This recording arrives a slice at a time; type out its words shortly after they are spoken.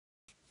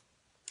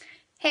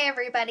Hey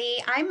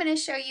everybody, I'm going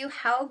to show you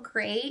how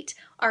great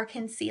our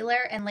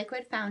concealer and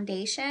liquid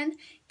foundation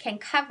can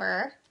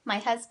cover my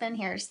husband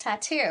here's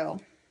tattoo.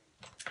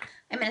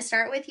 I'm going to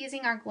start with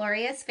using our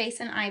Glorious Face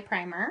and Eye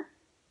Primer.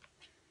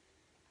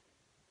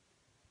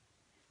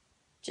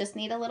 Just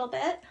need a little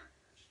bit.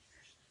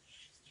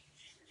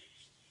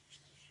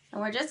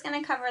 And we're just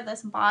going to cover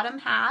this bottom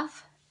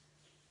half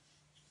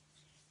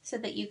so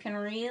that you can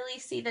really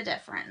see the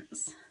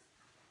difference.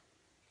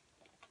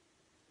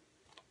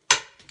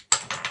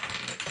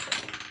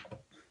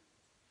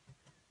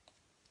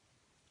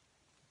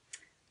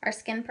 Our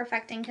Skin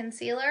Perfecting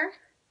Concealer.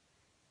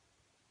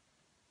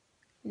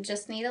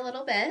 Just need a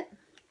little bit.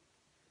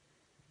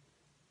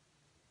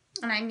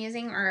 And I'm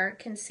using our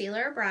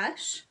concealer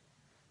brush.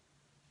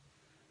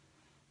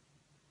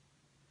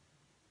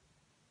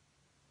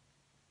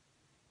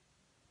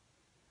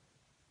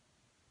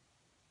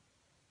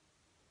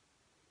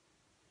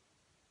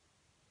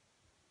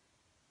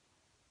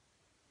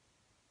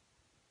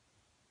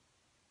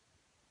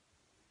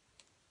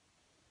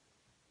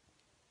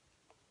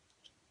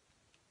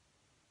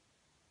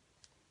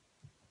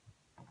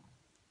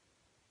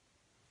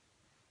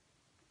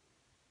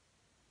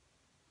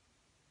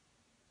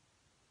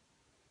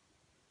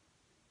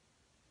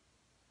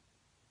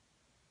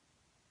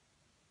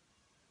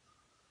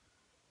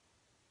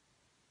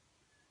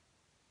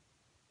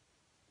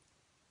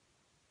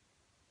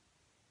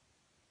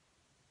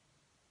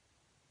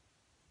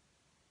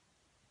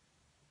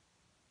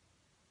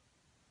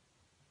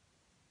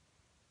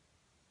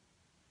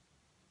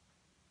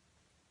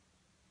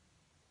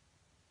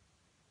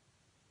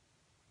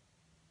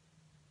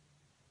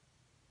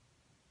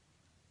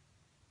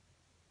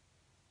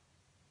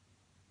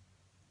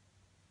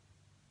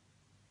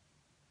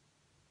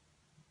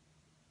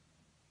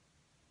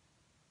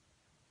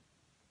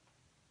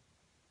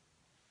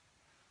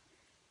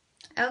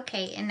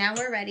 Okay, and now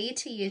we're ready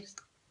to use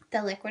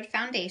the liquid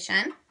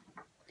foundation.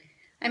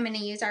 I'm going to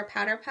use our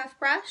powder puff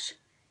brush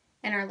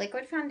and our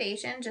liquid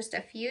foundation, just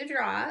a few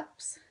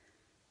drops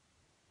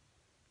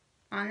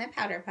on the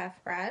powder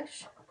puff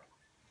brush.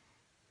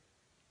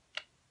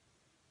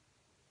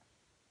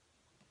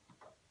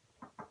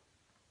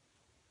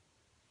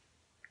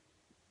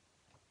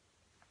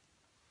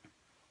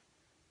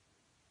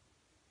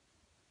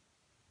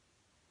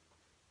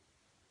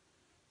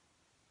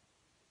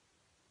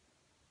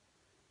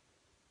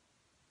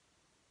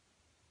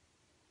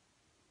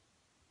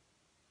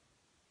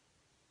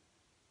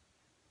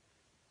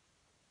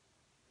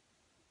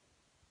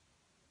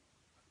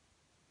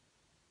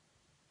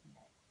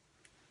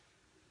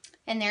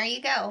 And there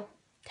you go.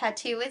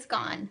 Tattoo is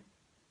gone.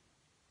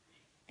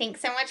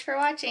 Thanks so much for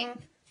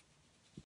watching.